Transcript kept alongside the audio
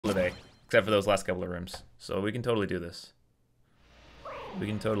Except for those last couple of rooms. So we can totally do this. We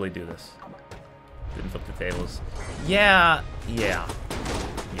can totally do this. Didn't flip the tables. Yeah. Did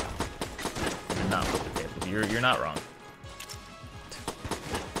not flip the tables. You're not wrong.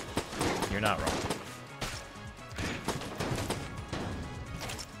 You're not wrong.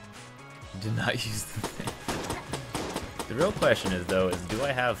 Did not use the thing. The real question is, though, do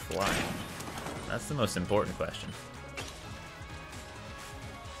I have flying? That's the most important question.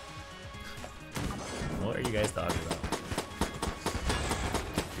 What are you guys talking about?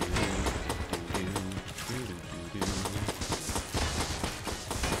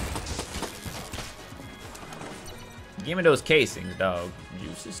 Give me those casings, dog.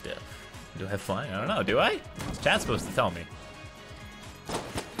 Juicy stuff. Do I have flying? I don't know. Do I? Chat's supposed to tell me.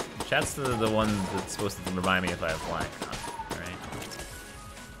 Chat's the one that's supposed to remind me if I have flying or not.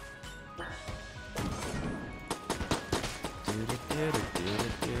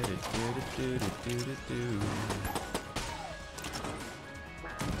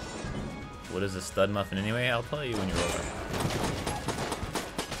 What is a stud muffin anyway? I'll tell you when you're over.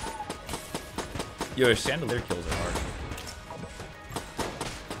 Yo, chandelier kills are hard.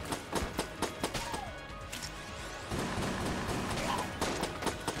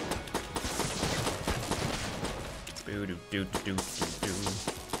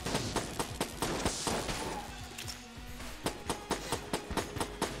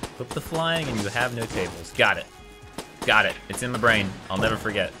 Flip the flying and you have no tables. Got it. Got it. It's in my brain. I'll never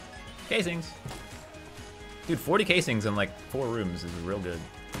forget. Casings. Dude, 40 casings in like 4 rooms is real good.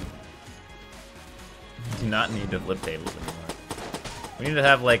 Do not need to flip tables anymore. We need to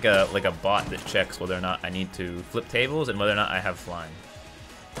have like a bot that checks whether or not I need to flip tables and whether or not I have flying.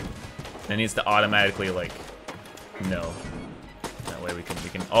 And it needs to automatically like know. That way we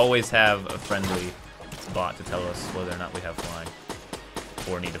can always have a friendly bot to tell us whether or not we have flying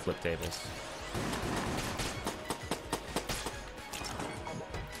or need to flip tables.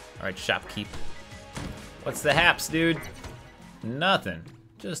 Alright, shopkeep. What's the haps, dude? Nothing.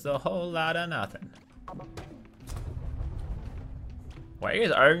 Just a whole lot of nothing. Why are you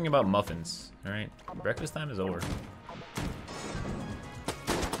guys arguing about muffins? Alright, breakfast time is over.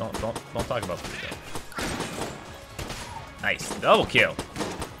 Don't talk about food though. Nice, double kill.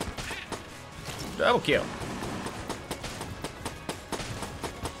 Double kill.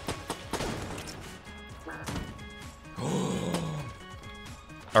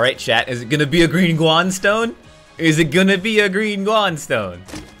 Alright, chat, is it gonna be a green guanstone? Is it gonna be a green guanstone?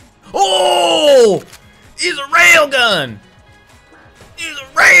 Oh! It's a railgun! It's a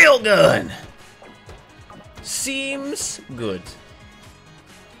railgun! Seems good.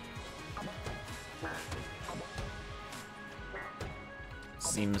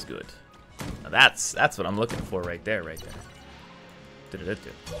 Seems good. Now that's what I'm looking for right there,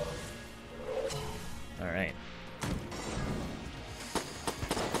 Alright.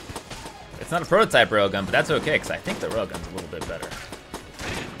 It's not a prototype railgun, but that's okay, because I think the railgun's a little bit better.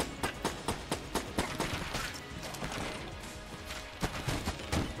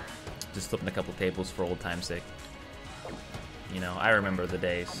 Just flipping a couple tables for old time's sake. You know, I remember the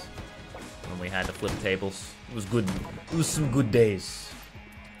days when we had to flip tables. It was good. It was some good days.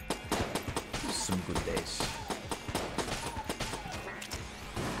 Some good days.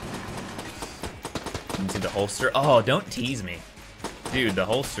 Into the holster. Oh, don't tease me. Dude, the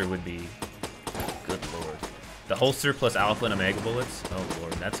holster would be... Good lord. The holster plus alpha and omega bullets? Oh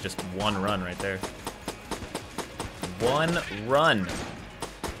lord, that's just one run right there. One run.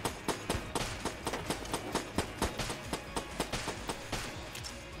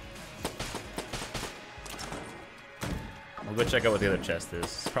 We'll go check out what the other chest is.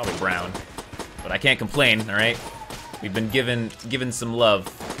 It's probably brown. But I can't complain, alright? We've been given some love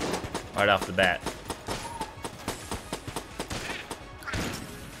right off the bat.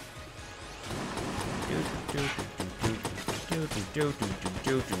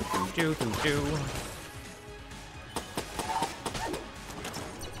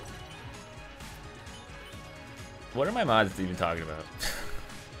 What are my mods even talking about?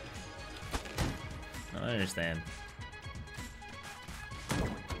 I don't understand.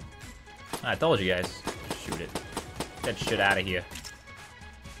 I told you guys. Shoot it. Get that shit out of here.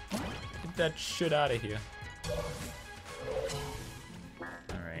 Get that shit out of here.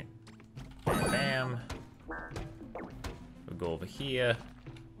 Alright. Bam. We'll go over here.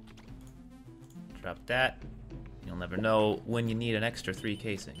 Drop that. You'll never know when you need an extra 3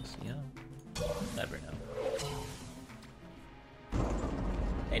 casings, you know? You'll never know.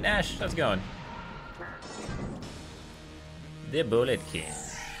 Hey Nash, how's it going? The Bullet King.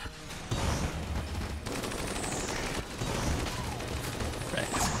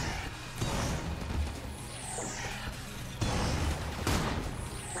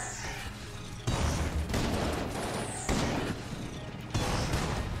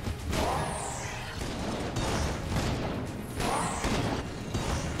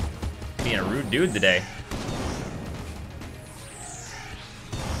 Being a rude dude today.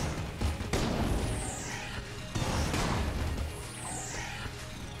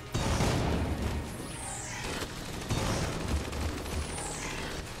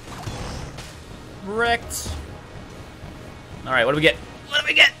 Wrecked. All right, what do we get? What do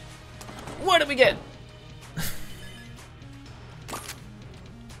we get? What do we get?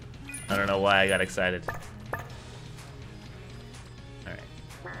 I don't know why I got excited. All right.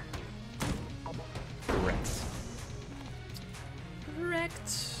 Wrecked.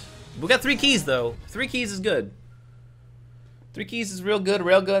 Wrecked. We got 3 keys though. 3 keys is good. 3 keys is real good.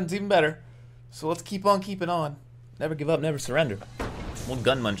 Railgun's even better. So let's keep on keeping on. Never give up, never surrender. We'll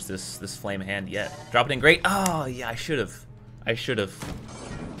gun munch this flame hand yet. Drop it in great. Oh yeah, I should have. I should have.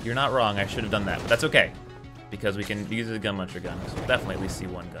 You're not wrong. I should have done that, but that's okay because we can use a gun muncher gun. So we'll definitely at least see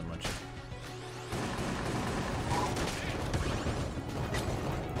 1 gun muncher.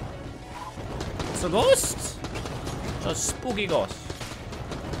 It's a ghost. A spooky ghost.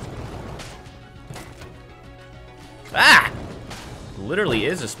 Ah! Literally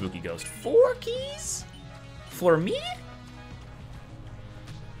is a spooky ghost. 4 keys? For me?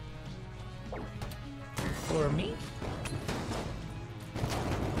 For me?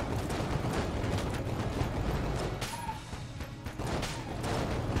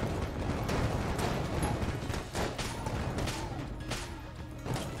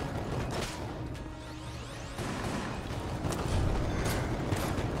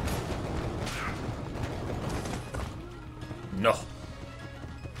 No.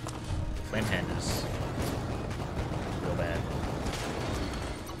 Flame hand is real bad.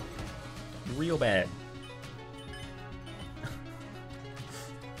 Real bad.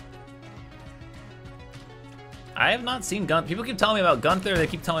 I have not seen gun. People keep telling me about Gunther. They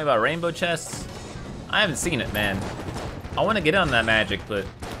keep telling me about rainbow chests. I haven't seen it, man. I want to get on that magic, but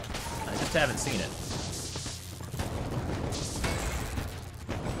I just haven't seen it.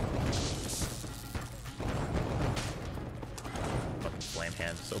 Fucking flame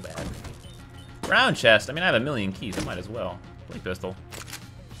hand, so bad. Brown chest. I mean, I have a million keys. I might as well. Blade pistol.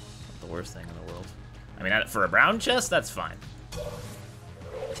 Not the worst thing in the world. I mean, for a brown chest, that's fine.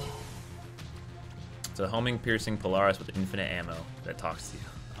 It's a homing, piercing Polaris with infinite ammo that talks to you.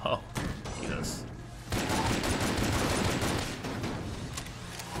 Oh, Jesus.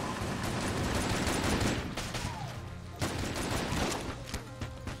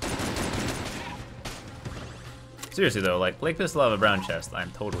 Seriously though, like, Blake Pistol have a brown chest,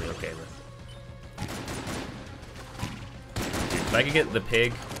 I'm totally okay with. Dude, if I could get the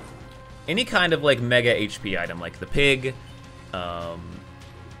pig, any kind of like mega HP item, like the pig,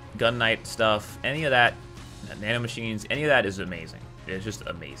 Gun Knight stuff, any of that, nano machines, any of that is amazing. It's just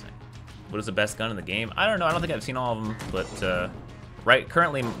amazing. What is the best gun in the game? I don't know. I don't think I've seen all of them, but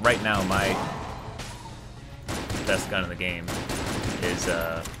currently, right now, my best gun in the game is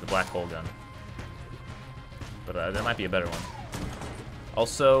the black hole gun. But there might be a better one.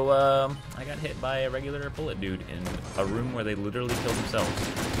 Also, I got hit by a regular bullet dude in a room where they literally killed themselves.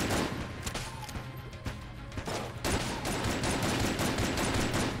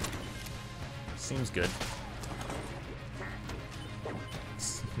 Seems good.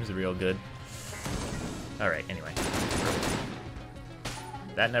 Seems real good. Alright, anyway.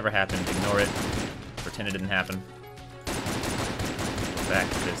 That never happened. Ignore it. Pretend it didn't happen. Back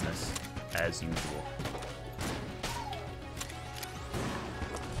to business, as usual.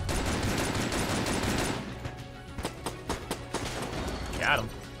 Got him.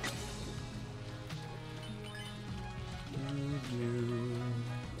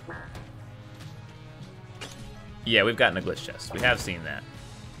 Yeah, we've gotten a glitch chest. We have seen that.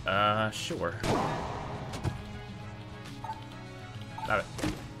 Sure. Got it.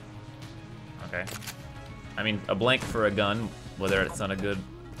 Okay. I mean, a blank for a gun, whether it's not a good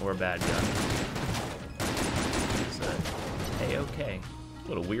or a bad gun. It's A-okay.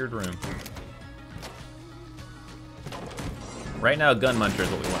 What a weird room. Right now, gun muncher is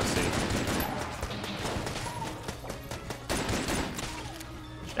what we want to see.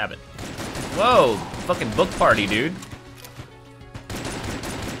 Stab it. Whoa! Fucking book party, dude.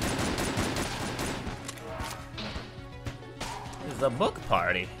 This is a book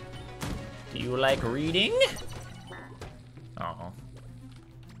party. Do you like reading? Oh.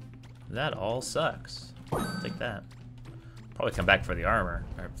 That all sucks. Take that. Probably come back for the armor.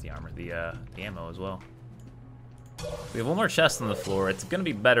 Or the ammo as well. We have one more chest on the floor. It's gonna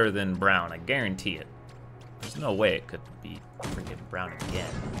be better than brown, I guarantee it. There's no way it could be freaking brown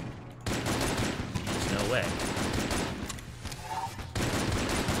again. There's no way.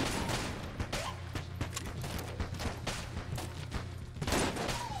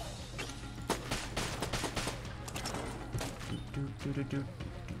 You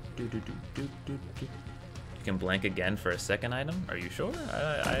can blank again for a second item? Are you sure?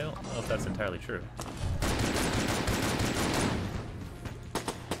 I don't know if that's entirely true.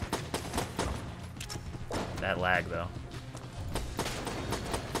 That lag, though.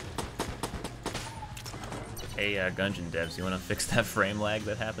 Hey, Gungeon devs, you want to fix that frame lag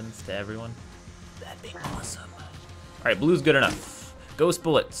that happens to everyone? That'd be awesome. Alright, blue's good enough. Ghost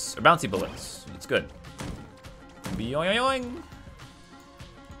bullets, or bouncy bullets. It's good. Boing.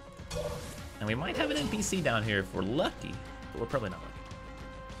 And we might have an NPC down here if we're lucky, but we're probably not lucky.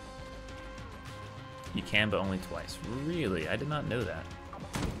 You can, but only twice. Really? I did not know that.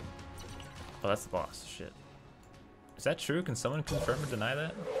 Oh, that's the boss. Shit. Is that true? Can someone confirm or deny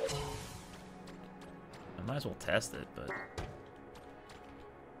that? I might as well test it, but...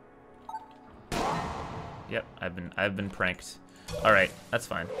 Yep, I've been pranked. Alright, that's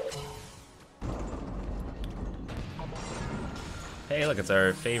fine. Hey, look, it's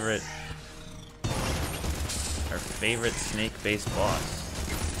our favorite snake-based boss.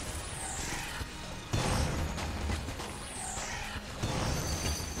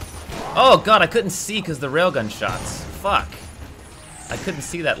 Oh god, I couldn't see because the railgun shots. Fuck. I couldn't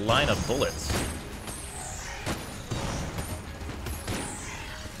see that line of bullets.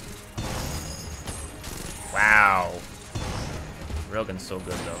 Wow. Railgun's so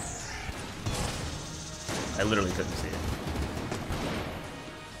good though. I literally couldn't see it.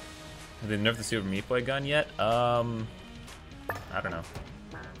 Have they nerfed the Super Meat Boy gun yet? I don't know.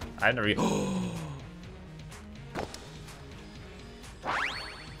 I've never.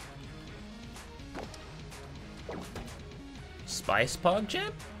 Spice Pog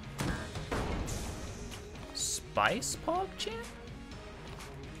Champ? Spice Pog Champ?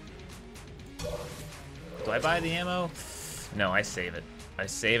 Do I buy the ammo? No, I save it. I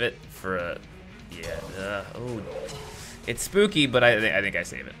save it for a. Yeah. Oh, it's spooky, but I think I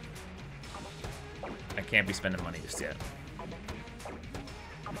save it. I can't be spending money just yet.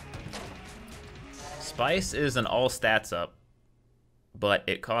 Spice is an all stats up, but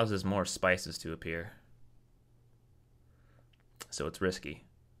it causes more spices to appear. So it's risky,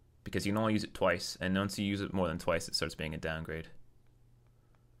 because you can only use it twice, and once you use it more than twice, it starts being a downgrade.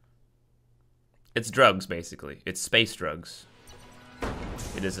 It's drugs, basically. It's space drugs.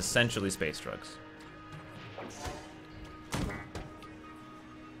 It is essentially space drugs.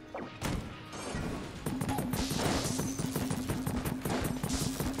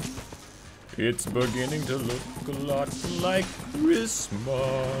 It's beginning to look a lot like Christmas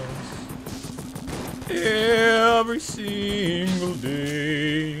every single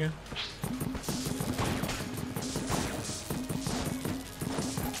day.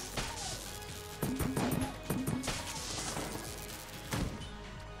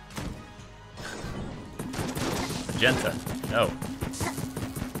 Magenta. No.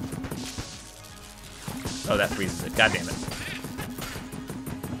 Oh, that freezes it. God damn it.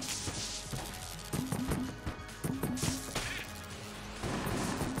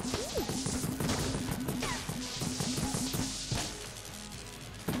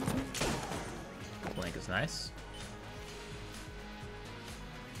 Blink is nice.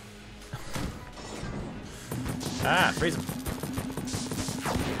 Ah, freeze him.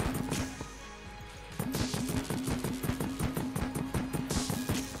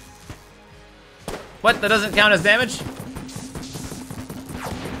 What? That doesn't count as damage?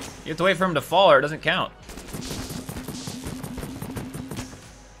 You have to wait for him to fall or it doesn't count.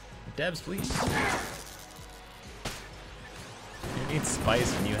 Devs, please. You need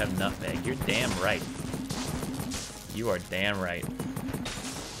spice and you have nutmeg. You're damn right. You are damn right.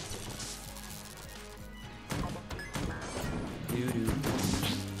 Doo-doo.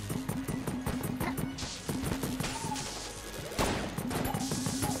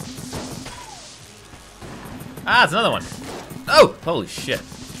 Ah, it's another one. Oh, holy shit.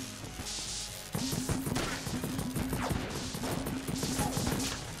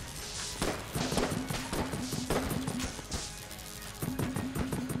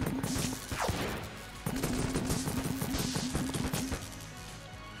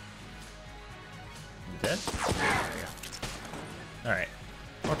 You dead? There we go. All right,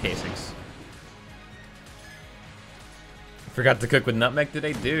 more casings. Forgot to cook with nutmeg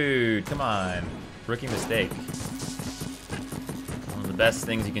today? Dude, come on. Rookie mistake. One of the best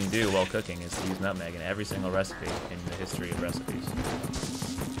things you can do while cooking is to use nutmeg in every single recipe in the history of recipes.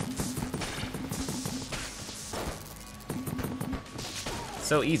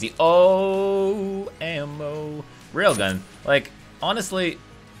 So easy. Oh, ammo. Railgun. Like, honestly,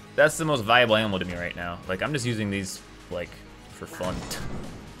 that's the most valuable ammo to me right now. Like, I'm just using these, like, for fun.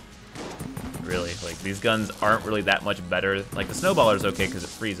 really. Like, these guns aren't really that much better. Like, the snowballer's okay because it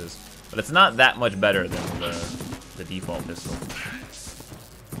freezes, but it's not that much better than the default pistol.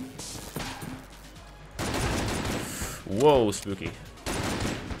 Whoa, spooky.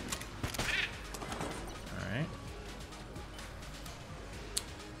 Alright.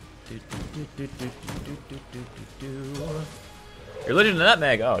 You're allergic to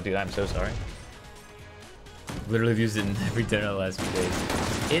nutmeg. Oh, dude, I'm so sorry. Literally used it in every dinner the last few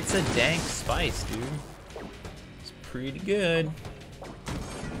days. It's a dank spice, dude. It's pretty good.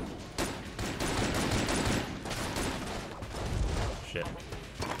 Shit.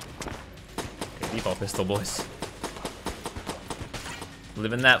 Okay, default pistol, boys.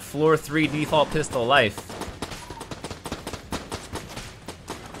 Living that floor 3 default pistol life.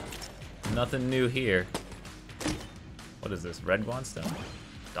 Nothing new here. What is this? Red Guanstone?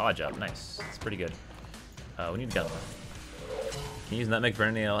 Dodge up. Nice. It's pretty good. We need a gun. Can you use nutmeg for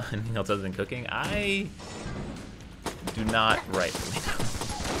anything else other than cooking? I do not rightfully know.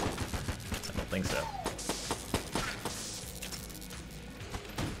 I don't think so.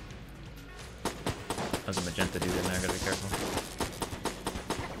 There's a magenta dude in there. Gotta be careful.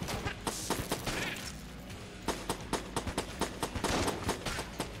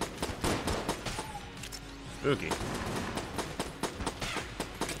 Spooky.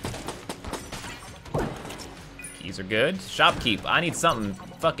 Keys are good. Shopkeep. I need something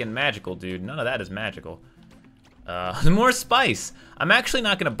fucking magical, dude. None of that is magical. More spice. I'm actually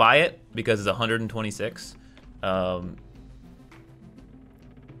not gonna buy it because it's 126. I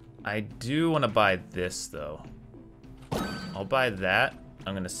do want to buy this though. I'll buy that.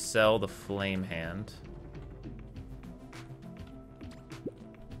 I'm gonna sell the flame hand.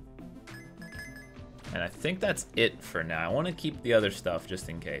 And I think that's it for now. I want to keep the other stuff just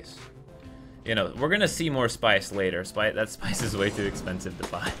in case. You know, we're gonna see more spice later. That spice is way too expensive to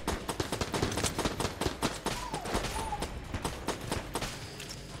buy.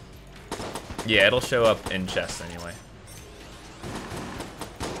 Yeah, it'll show up in chests anyway.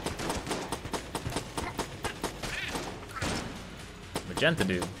 Magenta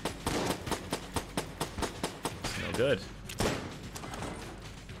dude. It's no good.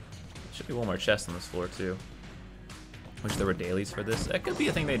 Should be one more chest on this floor too. Wish there were dailies for this. That could be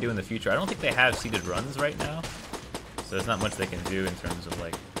a thing they do in the future. I don't think they have seeded runs right now, so there's not much they can do in terms of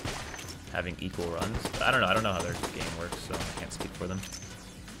like having equal runs. But I don't know. I don't know how their game works, so I can't speak for them.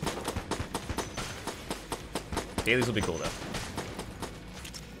 Dailies will be cool though.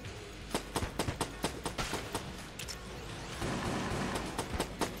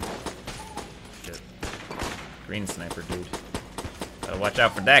 Shit. Green sniper dude. Gotta watch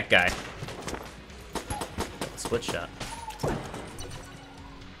out for that guy. Split shot.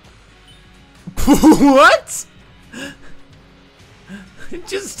 What?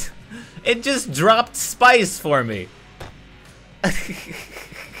 It just dropped spice for me.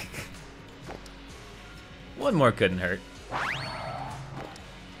 One more couldn't hurt.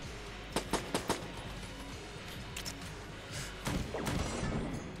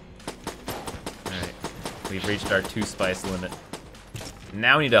 Alright. We've reached our 2 spice limit.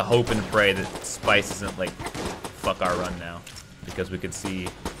 Now we need to hope and pray that spice isn't like fuck our run now, because we could see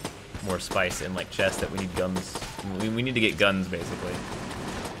more spice in like chests that we need guns. We need to get guns basically.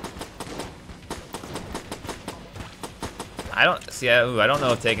 I don't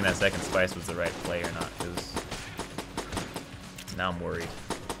know if taking that second spice was the right play or not, because now I'm worried.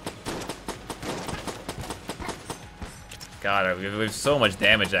 God, we have so much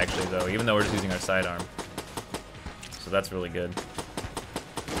damage actually though, even though we're just using our sidearm. So that's really good.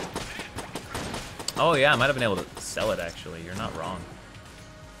 Oh yeah, I might have been able to sell it actually. You're not wrong.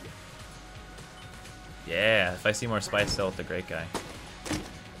 Yeah, if I see more spice, sell it to Great Guy.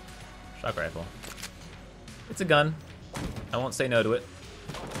 Shock rifle. It's a gun. I won't say no to it.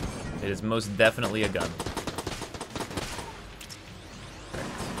 It is most definitely a gun. Right.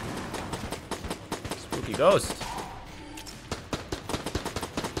 Spooky ghost.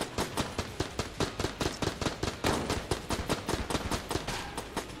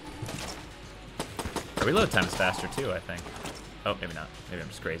 Our reload time is faster too, I think. Oh, maybe not. Maybe I'm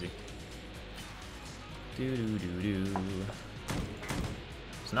just crazy. Do do do do.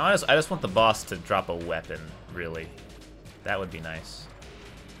 So now I just want the boss to drop a weapon, really. That would be nice.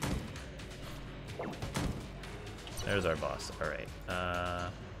 There's our boss. All right.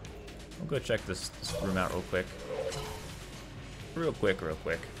 We'll go check this room out real quick. Real quick.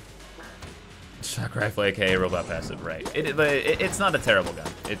 Shock rifle, AK, robot passive. Right. It's not a terrible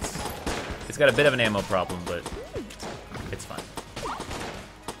gun. It's got a bit of an ammo problem, but it's fine.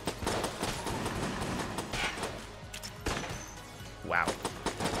 Wow.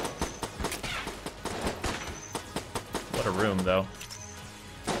 What a room, though.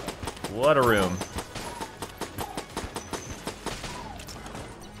 What a room.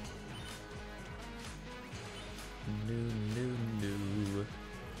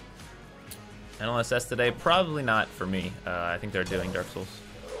 NLSS today? Probably not for me. I think they're doing Dark Souls.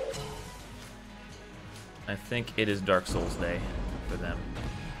 I think it is Dark Souls Day for them.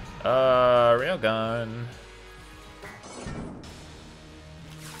 Railgun.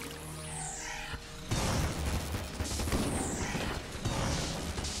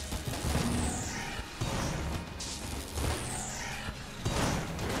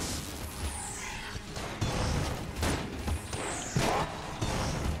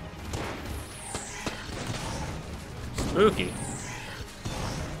 Spooky.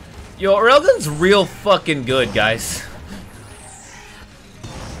 Yo, Railgun's real fucking good, guys.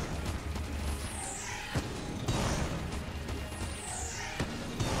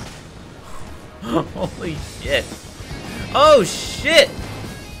 Holy shit. Oh shit!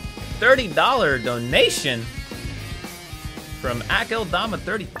 $30 donation from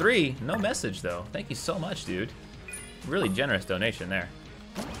Akeldama33. No message though. Thank you so much, dude. Really generous donation there.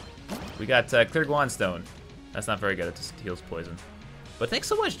 We got Clear Guanstone. That's not very good, it just heals poison. But thanks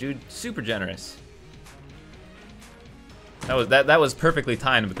so much, dude. Super generous. That was perfectly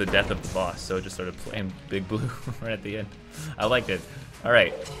timed with the death of the boss, so it just started playing Big Blue right at the end. I liked it.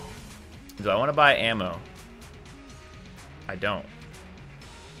 Alright. Do I want to buy ammo? I don't.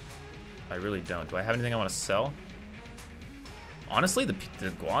 I really don't. Do I have anything I want to sell? Honestly, the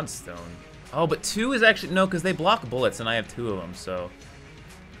Guanstone. Oh, but 2 is actually... No, because they block bullets, and I have 2 of them, so...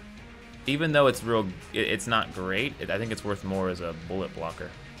 Even though it's it's not great, I think it's worth more as a bullet blocker.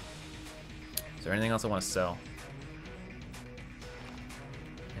 Is there anything else I want to sell?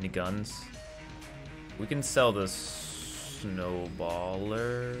 Any guns? We can sell the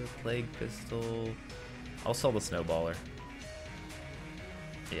Snowballer, Plague Pistol. I'll sell the Snowballer.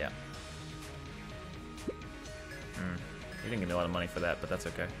 Yeah. You didn't give me a lot of money for that, but that's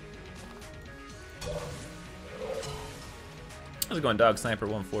okay. How's it going, Dog Sniper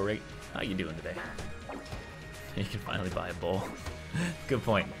 148? How you doing today? You can finally buy a bowl. Good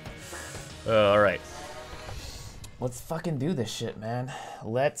point. Alright. Let's fucking do this shit, man.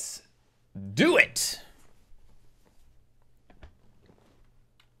 Let's do it!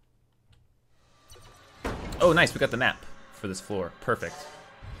 Oh, nice. We got the map for this floor. Perfect.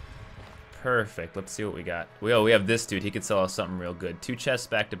 Perfect. Let's see what we got. We have this dude. He could sell us something real good. 2 chests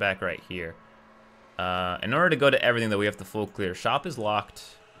back to back right here. In order to go to everything, though, we have to full clear. Shop is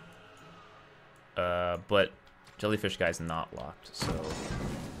locked. But Jellyfish Guy's not locked, so let's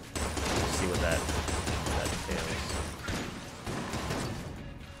see what that entails.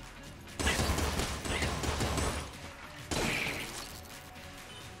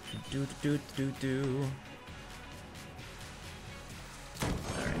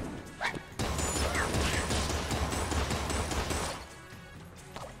 Alright.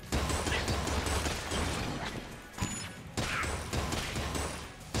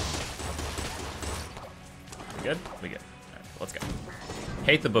 We good? We good. Alright, let's go.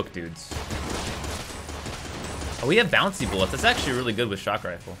 Hate the book, dudes. Oh, we have bouncy bullets. That's actually really good with shock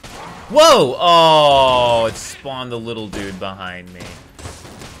rifle. Whoa! Oh, it spawned the little dude behind me.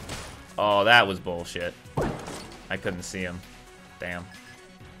 Oh, that was bullshit. I couldn't see him. Damn.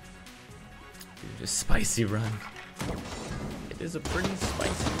 Dude, a spicy run. It is a pretty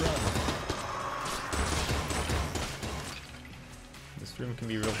spicy run. This room can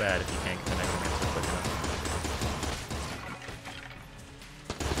be real bad if you can't get the necromancer quick enough.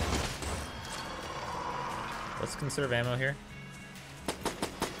 Let's conserve ammo here.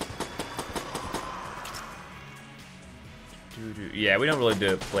 Yeah, we don't really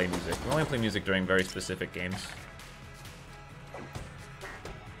play music. We only play music during very specific games.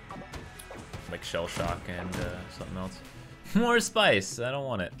 Like Shell Shock and something else. More spice! I don't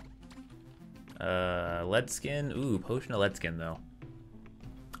want it. Lead skin. Ooh, potion of lead skin though.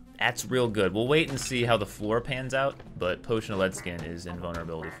 That's real good. We'll wait and see how the floor pans out, but potion of lead skin is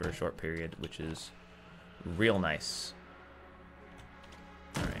invulnerability for a short period, which is real nice.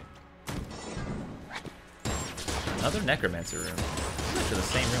 Alright. Another necromancer room. Pretty much the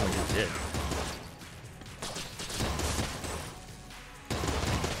same room we just did.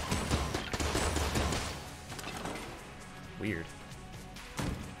 Weird.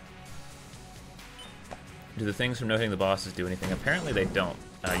 Do the things from no hitting the bosses do anything? Apparently they don't.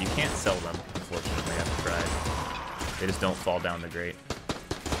 You can't sell them, unfortunately, I've tried. They just don't fall down the grate.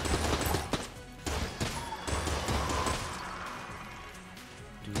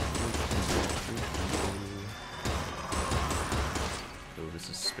 Ooh, this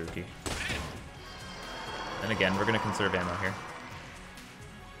is spooky. And again, we're gonna conserve ammo here.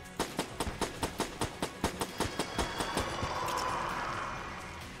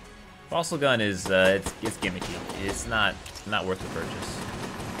 Fossil gun is it's gimmicky. It's not worth the purchase.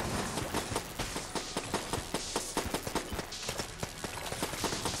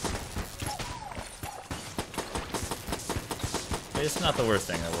 It's not the worst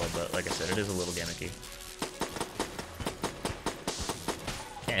thing in the world, but like I said, it is a little gimmicky.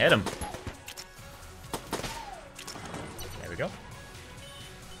 Can't hit him. There we go.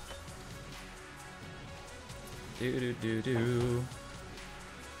 Do do do do.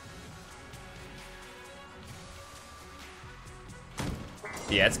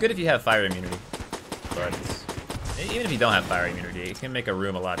 Yeah, it's good if you have fire immunity, but even if you don't have fire immunity, it can make a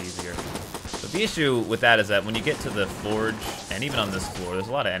room a lot easier. But the issue with that is that when you get to the forge, and even on this floor, there's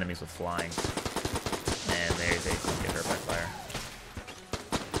a lot of enemies with flying, and they can get hurt by fire.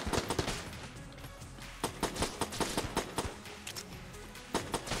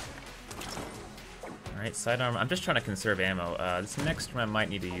 Alright, sidearm. I'm just trying to conserve ammo. This next one I might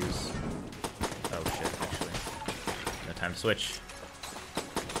need to use... Oh shit, actually. No time to switch.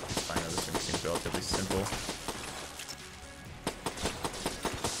 I know this room seems relatively simple.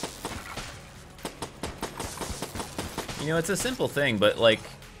 You know, it's a simple thing, but like,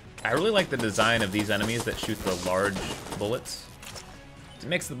 I really like the design of these enemies that shoot the large bullets. It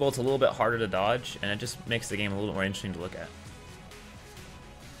makes the bullets a little bit harder to dodge, and it just makes the game a little bit more interesting to look at.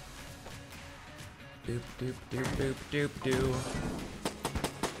 Doop doop doop doop doop doop.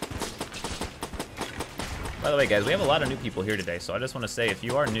 By the way, guys, we have a lot of new people here today, so I just want to say, if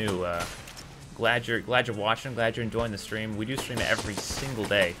you are new, glad you're watching, glad you're enjoying the stream. We do stream it every single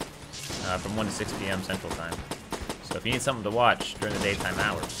day, from 1 to 6 p.m. Central Time. So if you need something to watch during the daytime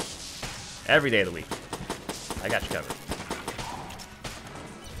hours, every day of the week, I got you covered.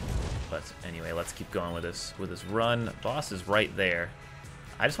 But anyway, let's keep going with this run. Boss is right there.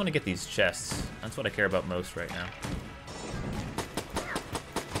 I just want to get these chests. That's what I care about most right now.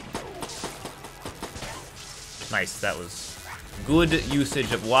 Nice, that was good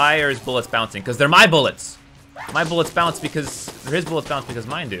usage of... Why are his bullets bouncing? Because they're my bullets! My bullets bounce because... Or his bullets bounce because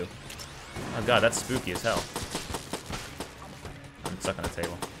mine do. Oh god, that's spooky as hell. I'm stuck on a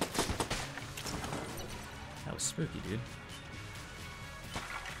table. That was spooky, dude.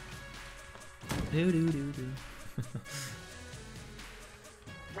 Do-do-do-do.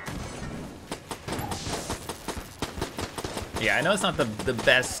 Yeah, I know it's not the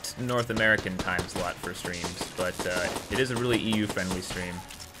best North American time slot for streams, but it is a really EU-friendly stream.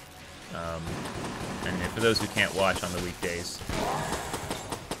 And for those who can't watch on the weekdays,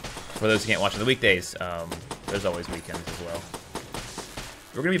 there's always weekends as well.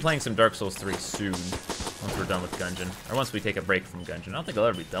 We're going to be playing some Dark Souls 3 soon, once we're done with Gungeon. Or once we take a break from Gungeon. I don't think I'll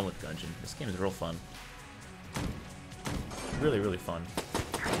ever be done with Gungeon. This game is real fun. Really, really fun.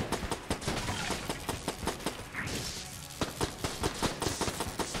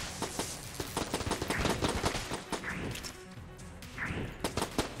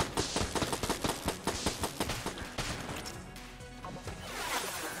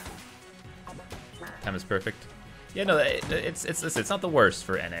 Time is perfect. Yeah, no, it's not the worst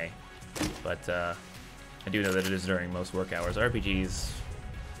for NA, but I do know that it is during most work hours. RPGs,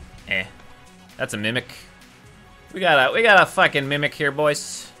 That's a mimic. We got a fucking mimic here,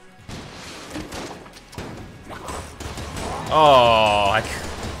 boys. Oh,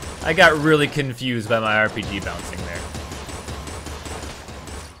 I got really confused by my RPG bouncing there.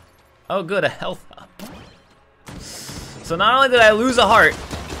 Oh, good, a health up. So not only did I lose a heart,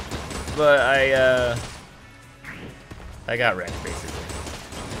 but I got wrecked, basically.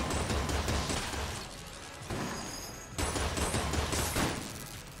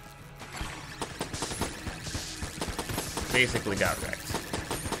 Basically got wrecked.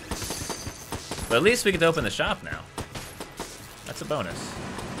 But at least we get to open the shop now. That's a bonus.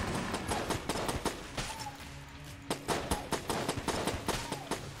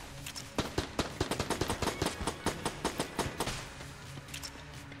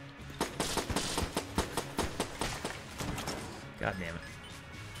 God damn it.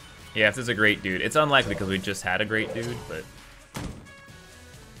 Yeah, if there's a great dude. It's unlikely because we just had a great dude, but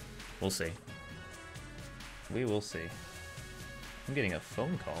we'll see. We will see. I'm getting a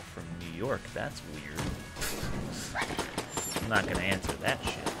phone call from New York. That's weird. I'm not gonna answer that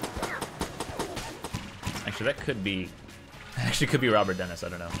shit. Actually, that could be... Actually, could be Robert Dennis. I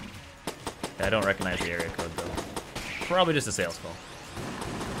don't know. I don't recognize the area code, though. Probably just a sales call.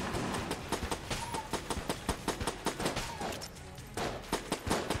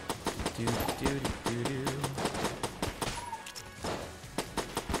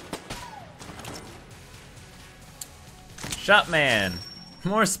 Shop man.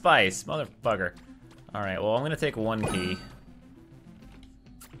 More spice, motherfucker. Alright, well, I'm gonna take 1 key.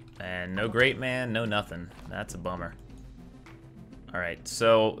 And no great man, no nothing. That's a bummer. Alright,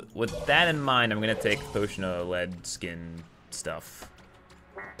 so with that in mind, I'm gonna take Potion of Lead skin stuff.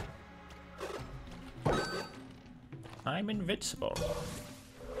 I'm invincible.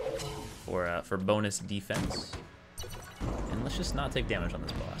 For bonus defense. And let's just not take damage on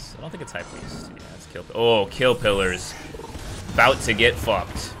this boss. I don't think it's High Priest. Yeah, it's Kill. Oh, Kill Pillars. About to get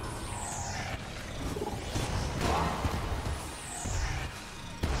fucked.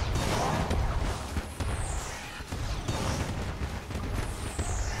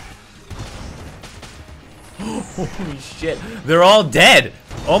 Holy shit. They're all dead.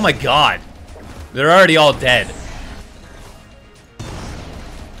 Oh my god. They're already all dead.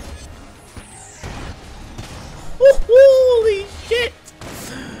 Holy shit.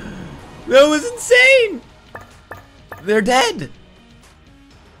 That was insane. They're dead.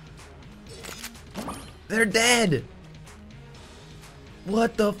 They're dead.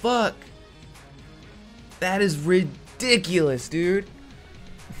 What the fuck? That is ridiculous, dude.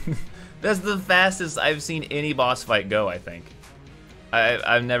 That's the fastest I've seen any boss fight go, I think.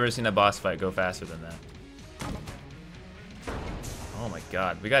 I've never seen a boss fight go faster than that. Oh my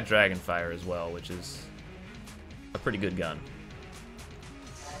god. We got Dragonfire as well, which is a pretty good gun.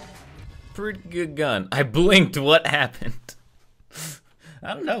 Pretty good gun. I blinked. What happened?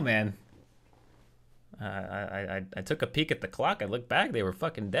 I don't know, man. I took a peek at the clock. I looked back. They were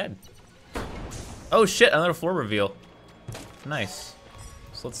fucking dead. Oh shit! Another floor reveal. Nice.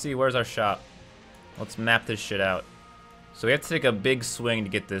 So let's see. Where's our shop? Let's map this shit out. So we have to take a big swing to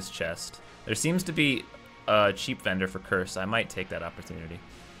get this chest. There seems to be a cheap vendor for curse. I might take that opportunity.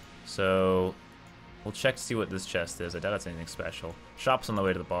 So we'll check to see what this chest is. I doubt it's anything special. Shop's on the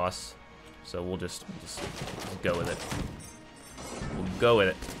way to the boss. So we'll just go with it. We'll go with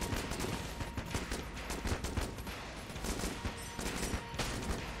it.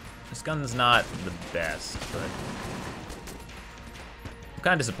 This gun's not the best, but I'm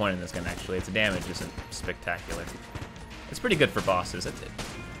kind of disappointed in this gun, actually. Its damage isn't spectacular. It's pretty good for bosses.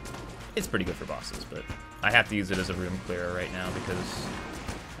 It's pretty good for bosses, but I have to use it as a room clearer right now because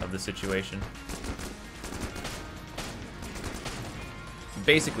of the situation.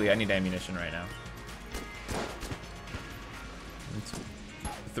 Basically, I need ammunition right now. 1, 2,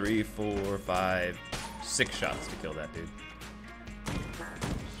 3, 4, 5, 6 shots to kill that dude.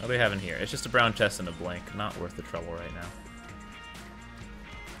 What do we have in here? It's just a brown chest and a blank. Not worth the trouble right now.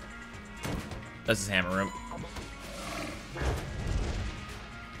 This is hammer room.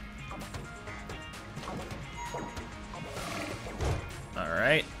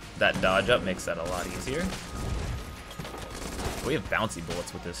 Alright. That dodge up makes that a lot easier. We have bouncy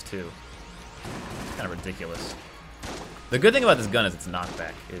bullets with this too. It's kind of ridiculous. The good thing about this gun is its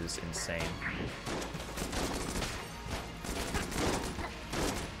knockback is insane.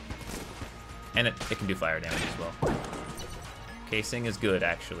 And it can do fire damage as well. Casing is good,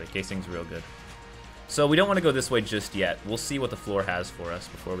 actually. Casing's real good. So we don't want to go this way just yet. We'll see what the floor has for us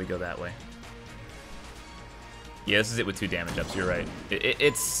before we go that way. Yeah, this is it with 2 damage ups. You're right.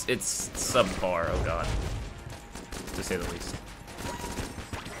 It's subpar. Oh god, to say the least.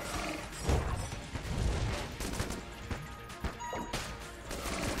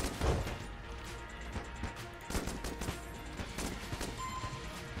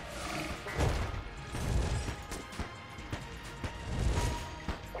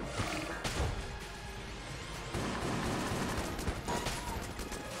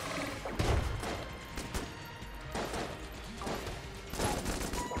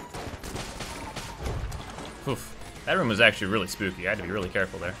 Oof. That room was actually really spooky. I had to be really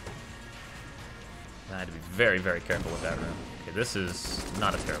careful there. I had to be very, very careful with that room. Okay, this is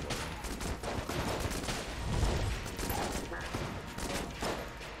not a terrible room.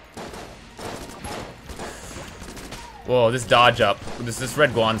 Whoa, this dodge up. This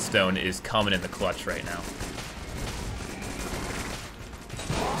red Guanstone is coming in the clutch right now.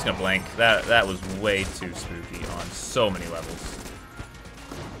 Just gonna blank. That was way too spooky on so many levels.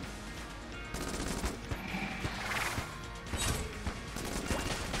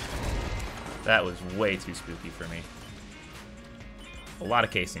 That was way too spooky for me. A lot of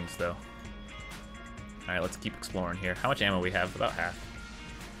casings, though. Alright, let's keep exploring here. How much ammo we have? About half.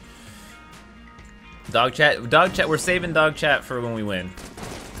 Dog chat, we're saving dog chat for when we win.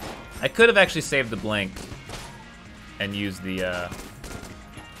 I could have actually saved the blank and used the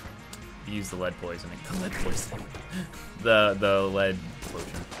lead poisoning. The lead poisoning. the lead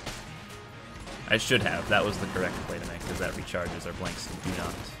potion. I should have. That was the correct play to make, because that recharges. Our blanks do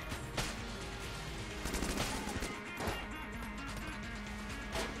not.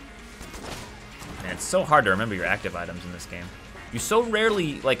 It's so hard to remember your active items in this game. You so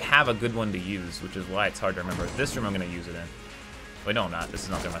rarely like have a good one to use, which is why it's hard to remember. This room I'm gonna use it in. Wait, no, I'm not. This is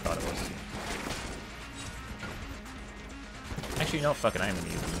not the room I thought it was. Actually, you know what? Fuck it, I am gonna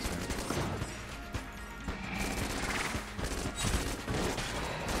use it in this room.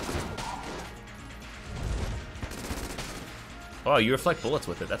 Oh, you reflect bullets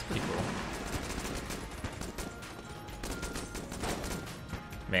with it. That's pretty cool.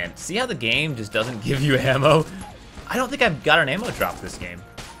 Man, see how the game just doesn't give you ammo? I don't think I've got an ammo drop this game.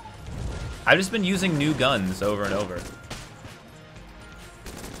 I've just been using new guns over and over.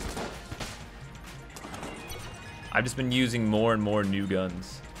 I've just been using more and more new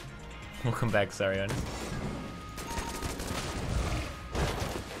guns. Welcome back, Sarion.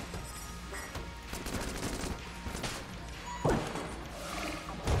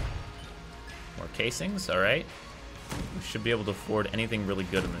 More casings, alright. We should be able to afford anything really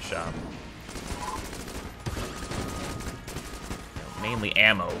good in the shop. Mainly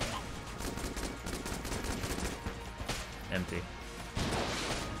ammo. Empty.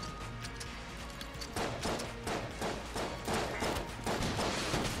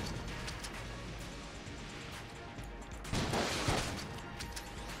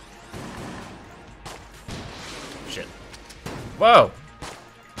 Shit. Whoa!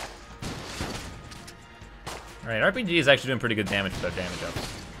 Alright, RPG is actually doing pretty good damage with our damage ups.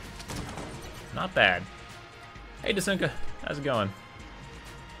 Not bad. Hey, Dasunka. How's it going?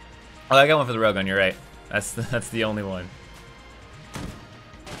 Oh, I got one for the railgun, you're right. That's the only one.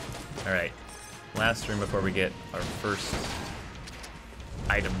 Alright. Last room before we get our first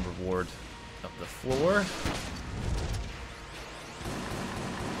item reward up the floor.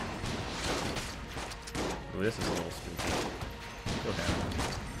 Ooh, this is a little spooky. Go down.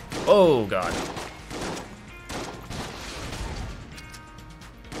 Oh, God.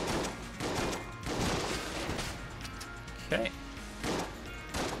 Okay.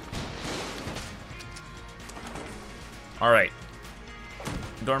 Alright.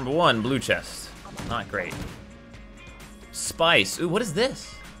 Door number 1, blue chest. Not great. Spice. Ooh, what is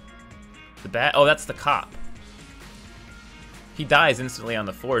this? The bat? Oh, that's the cop. He dies instantly on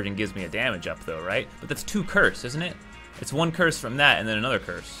the forge and gives me a damage up, though, right? But that's 2 curse, isn't it? It's 1 curse from that and then another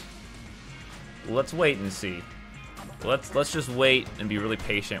curse. Let's wait and see. Let's just wait and be really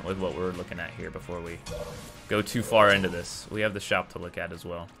patient with what we're looking at here before we go too far into this. We have the shop to look at as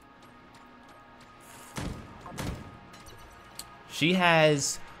well. She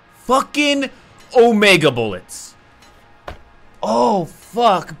has fucking Omega bullets. Oh,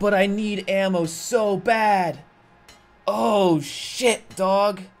 fuck, but I need ammo so bad. Oh, shit,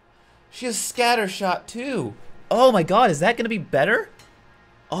 dog. She has scatter shot, too. Oh, my God, is that going to be better?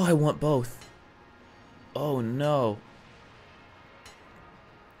 Oh, I want both. Oh, no.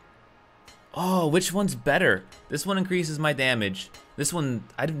 Oh, which one's better? This one increases my damage. This one,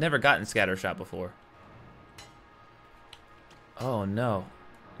 I've never gotten scatter shot before. Oh, no.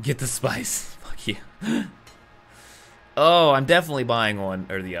 Get the spice. Fuck you. Oh, I'm definitely buying one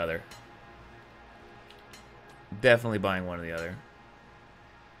or the other. Definitely buying one or the other.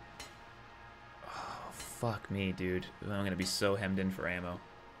 Oh, fuck me, dude. I'm gonna be so hemmed in for ammo.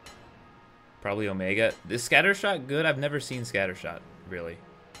 Probably Omega. Is scatter shot good? I've never seen scatter shot, really.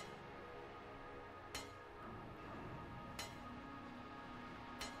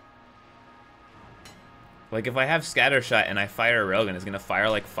 Like, if I have scatter shot and I fire a railgun, it's gonna fire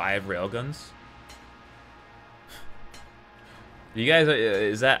like 5 railguns? You guys,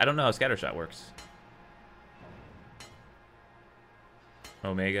 is that, I don't know how scatter shot works.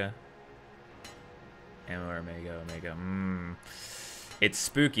 Omega. Ammo, Omega. It's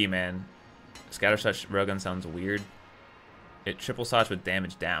spooky, man. Scatter shot railgun sounds weird. It triple shots with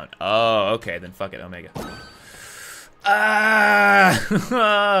damage down. Oh, okay, then fuck it, Omega.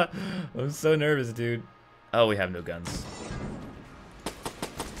 Ah! I'm so nervous, dude. Oh, we have no guns.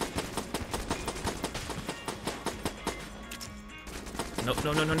 Nope,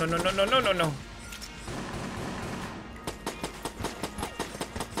 no.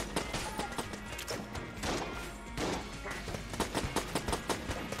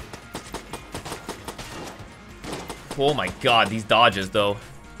 Oh my God, these dodges though.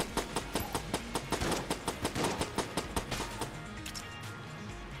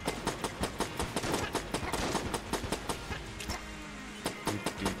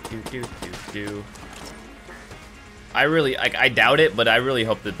 I doubt it, but I really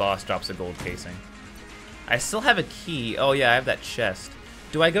hope the boss drops a gold casing. I still have a key. Oh yeah, I have that chest.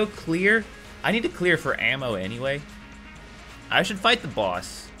 Do I go clear? I need to clear for ammo anyway. I should fight the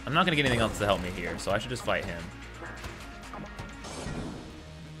boss. I'm not gonna get anything else to help me here, so I should just fight him.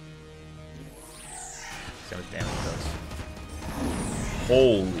 See how much damage it does.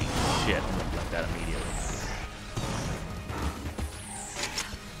 Holy shit, I'm gonna like that immediately.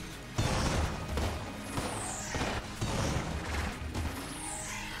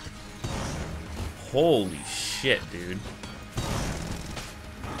 Holy shit, dude.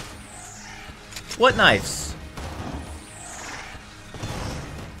 What knives?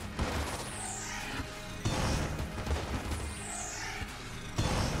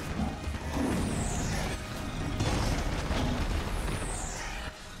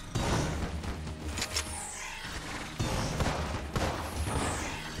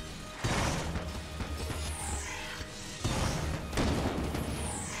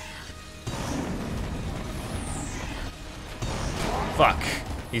 Fuck.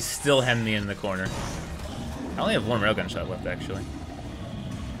 He's still hemming me in the corner. I only have one railgun shot left, actually.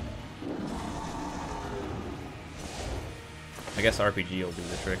 I guess RPG will do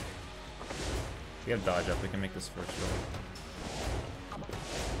the trick. If we have dodge up, we can make this first roll.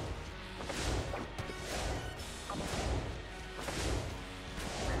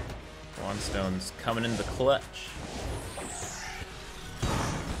 Wandstone's coming in the clutch.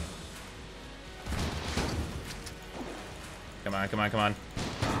 Come on, come on, come on.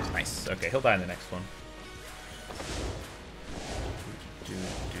 Nice. Okay, he'll die in the next one.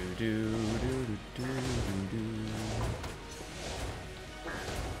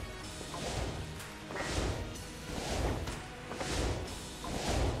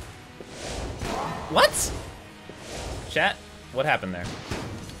 What? Chat? What happened there?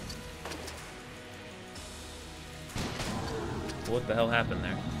 What the hell happened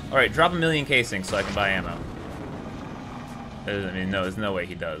there? Alright, drop 1,000,000 casings so I can buy ammo. I mean, no, there's no way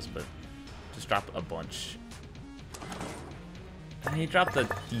he does, but just drop a bunch. And he dropped a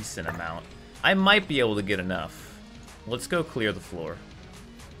decent amount. I might be able to get enough. Let's go clear the floor.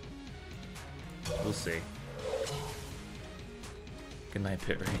 We'll see. Good night,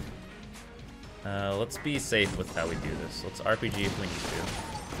 Pit Raid. Let's be safe with how we do this. Let's RPG if we need to.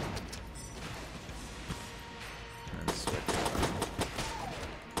 And then switch.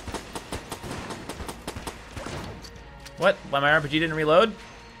 What? Why my RPG didn't reload?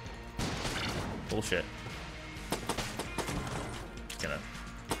 Bullshit. Just gonna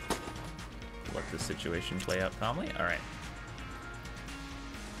let this situation play out calmly. Alright.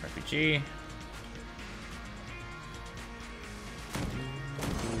 RPG.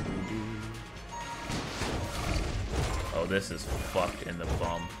 Oh, this is fucked in the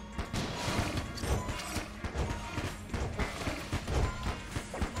bum.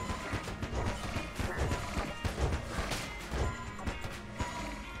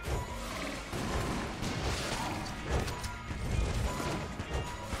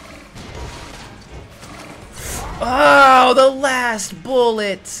 Oh, the last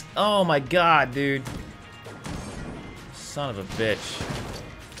bullet! Oh my god, dude. Son of a bitch.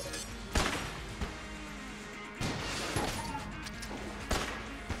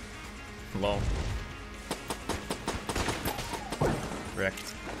 Lol.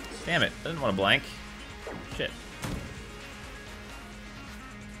 Wrecked. Damn it, I didn't want to blank. Shit.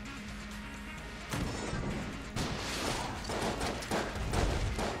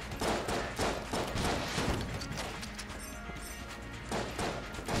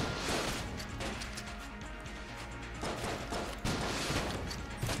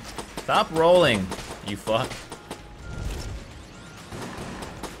 Stop rolling, you fuck.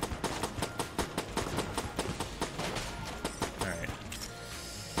 Alright.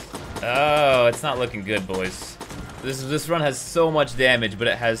 Oh, it's not looking good, boys. This run has so much damage, but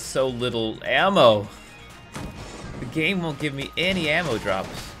it has so little ammo. The game won't give me any ammo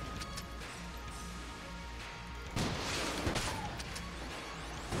drops.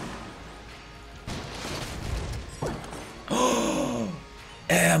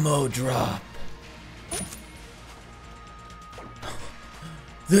 Ammo drop.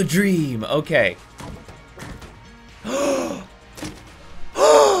 The dream. Okay.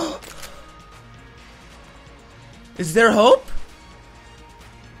 Is there hope?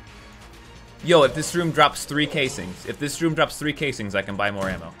 Yo, if this room drops 3 casings, I can buy more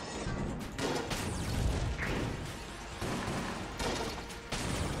ammo.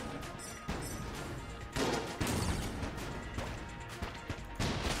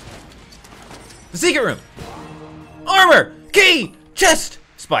 The secret room! Armor! Key! Chest!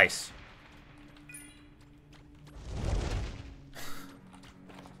 Spice.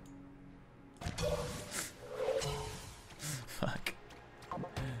 Fuck.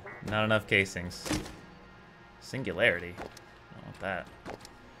 Not enough casings. Singularity. I don't want that.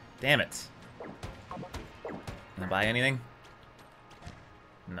 Damn it. Can I buy anything?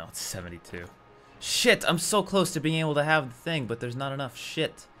 No, it's 72. Shit, I'm so close to being able to have the thing, but there's not enough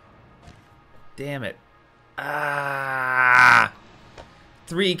shit. Damn it. Ah!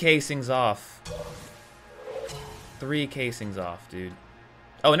 3 casings off. 3 casings off, dude.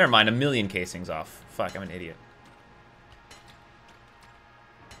 Oh, never mind. 1,000,000 casings off. Fuck, I'm an idiot.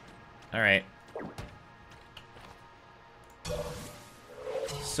 Alright.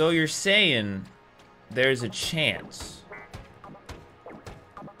 So you're saying there's a chance.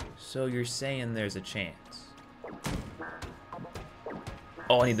 So you're saying there's a chance.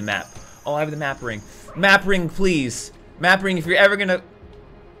 Oh, I need the map. Oh, I have the map ring. Map ring, please. Map ring, if you're ever gonna...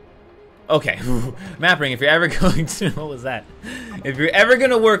 Okay. Map ring, if you're ever going to... What was that? If you're ever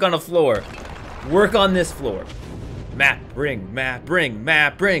gonna work on a floor, work on this floor. Map ring, map ring,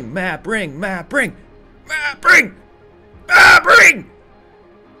 map ring, map ring, map ring, map ring, map ring,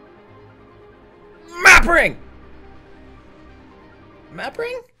 map ring, map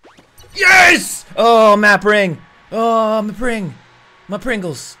ring. Yes! Oh, map ring. Oh, map ring. My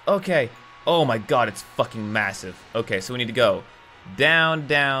Pringles. Okay. Oh my god, it's fucking massive. Okay, so we need to go down,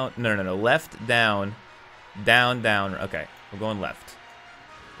 down. No. Left, down, down, down. Okay, we're going left.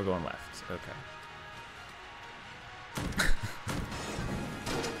 We're going left. Okay.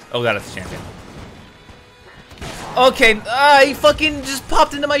 Oh god, it's a champion. Okay, he fucking just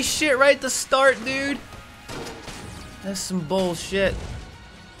popped into my shit right at the start, dude. That's some bullshit.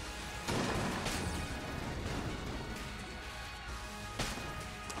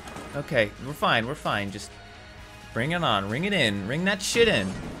 Okay, we're fine. Just bring it on, ring it in, ring that shit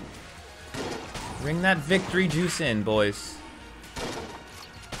in. Ring that victory juice in, boys.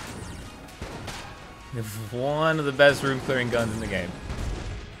 We have one of the best room clearing guns in the game.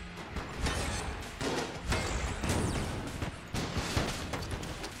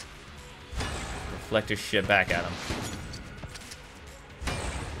 Reflect your shit back at him.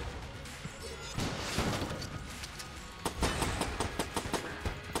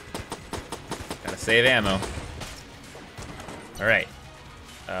 Gotta save ammo. Alright.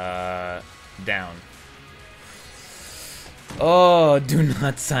 Down. Oh, do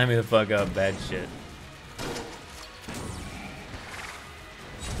not sign me the fuck up, bad shit.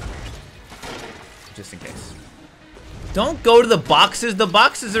 Just in case. Don't go to the boxes. The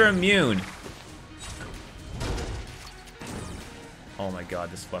boxes are immune. Oh my god,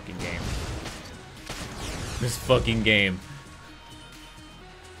 this fucking game. This fucking game.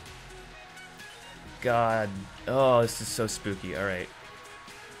 God. Oh, this is so spooky. Alright.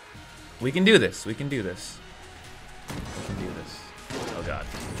 We can do this. We can do this. We can do this. Oh god.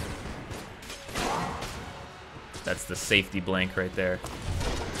 That's the safety blank right there.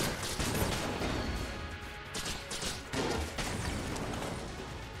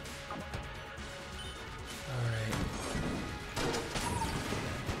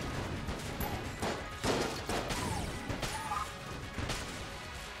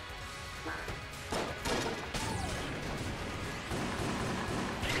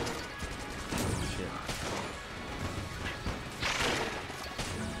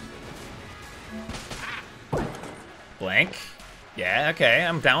 Blank. Yeah, okay,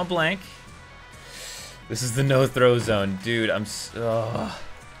 I'm down with blank. This is the no-throw zone. Dude,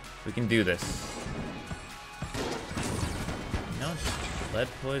 we can do this. No, just lead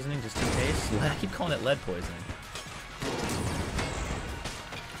poisoning, just in case. I keep calling it lead poisoning.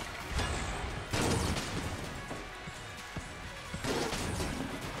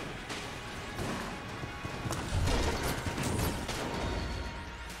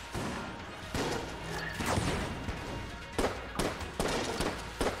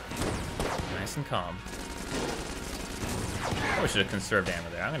 And calm. Probably should have conserved ammo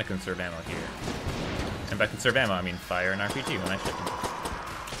there. I'm gonna conserve ammo here. And by conserve ammo, I mean fire and RPG when I ship them.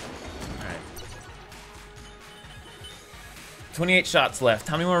 Alright. 28 shots left.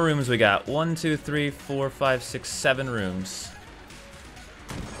 How many more rooms we got? 1, 2, 3, 4, 5, 6, 7 rooms.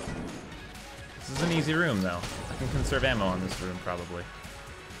 This is an easy room, though. I can conserve ammo on this room, probably.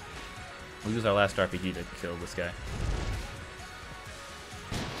 We'll use our last RPG to kill this guy.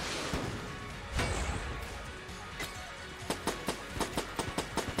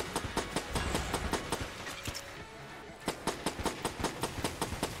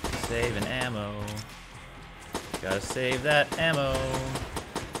 Saving ammo. Gotta save that ammo.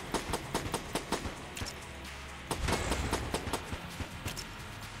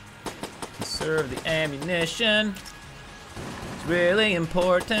 Conserve the ammunition. It's really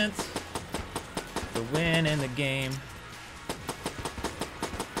important for winning the game.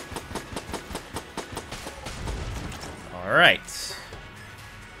 Alright.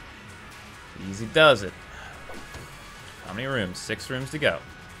 Easy does it. How many rooms? 6 rooms to go.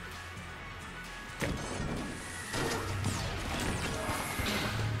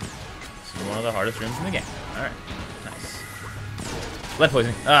 of the hardest rooms in the game. Alright. Nice. Lead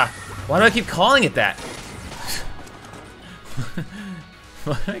poisoning. Ah! Why do I keep calling it that?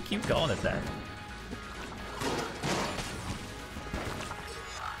 Why do I keep calling it that?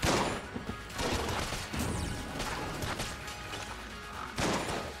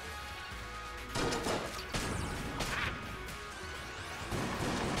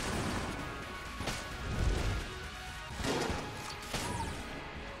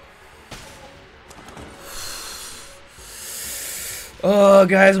 Oh,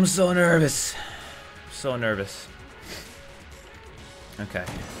 guys, I'm so nervous. So nervous. Okay.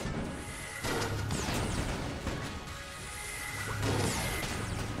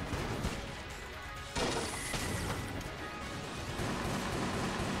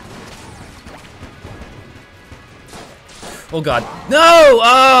 Oh god. No!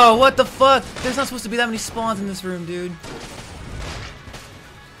 Oh, what the fuck? There's not supposed to be that many spawns in this room, dude.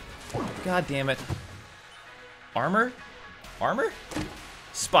 God damn it. Armor? Armor?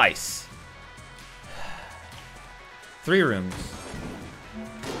 Spice. 3 rooms.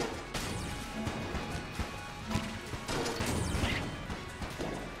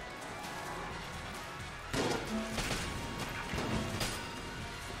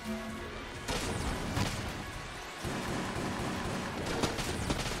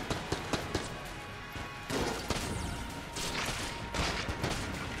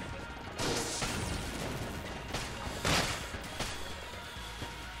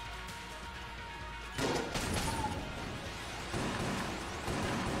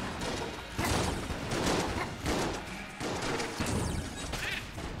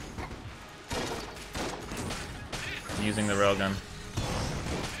 Using the railgun.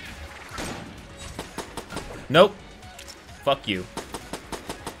 Nope. Fuck you.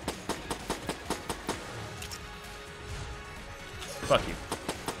 Fuck you.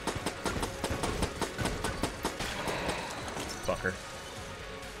 Fucker.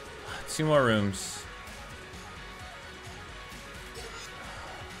 2 more rooms.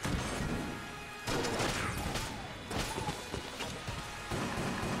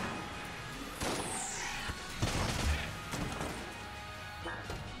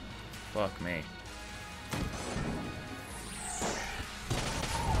 Fuck me.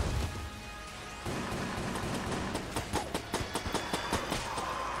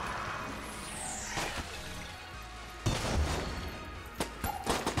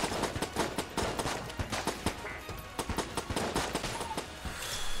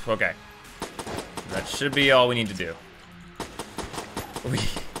 Okay. That should be all we need to do.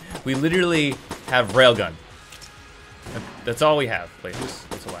 We literally have railgun. That's all we have. Wait,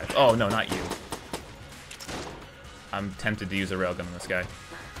 what's alive? Oh, no, not you. I'm tempted to use a railgun on this guy.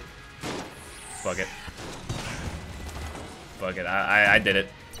 Fuck it. Fuck it. I did it.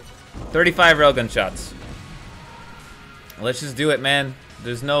 35 railgun shots. Let's just do it, man.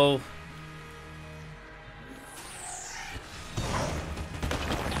 There's no...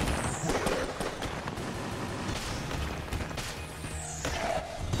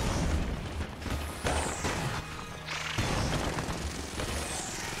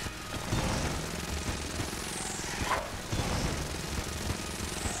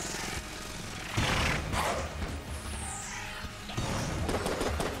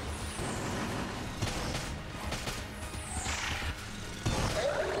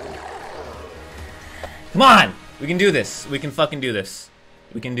 Come on! We can do this. We can fucking do this.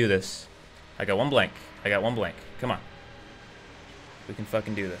 We can do this. I got 1 blank. I got 1 blank. Come on. We can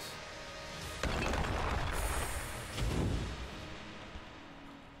fucking do this.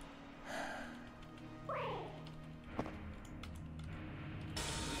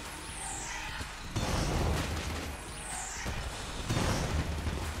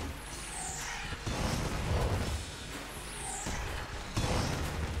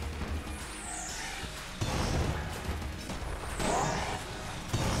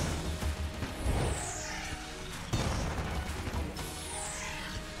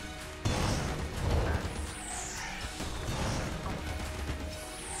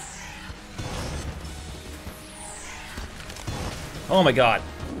 Oh my god.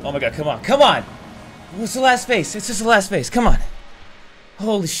 Oh my god, come on. Come on! What's the last phase? It's just the last phase. Come on.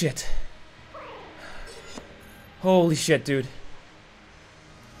 Holy shit. Holy shit, dude.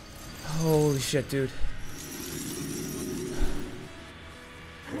 Holy shit, dude.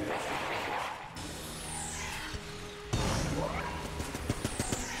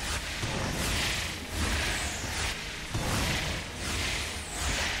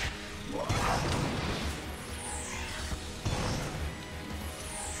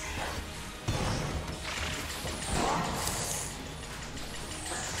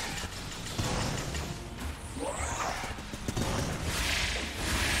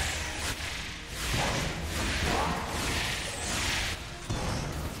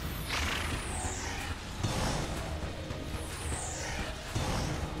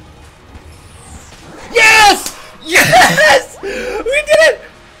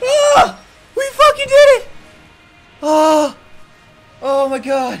 my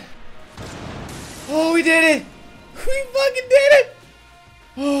god! Oh, we did it! We fucking did it!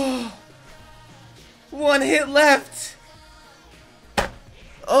 Oh, 1 hit left!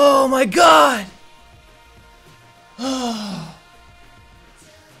 Oh my god! Oh.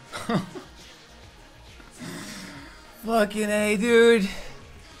 Fucking A, dude.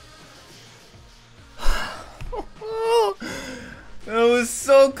 That was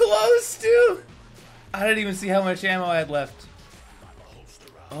so close, dude. I didn't even see how much ammo I had left.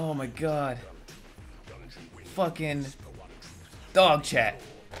 Oh my god. Fucking dog chat.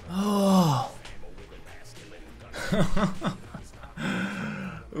 Oh.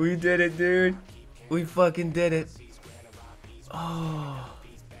 We did it, dude. We fucking did it. Oh.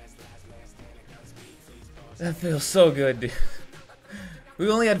 That feels so good, dude. We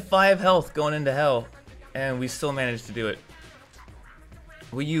only had 5 health going into hell, and we still managed to do it.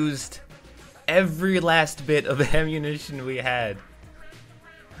 We used every last bit of ammunition we had.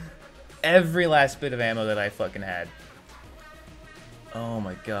 Every last bit of ammo that I fucking had. Oh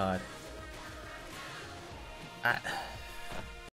my god.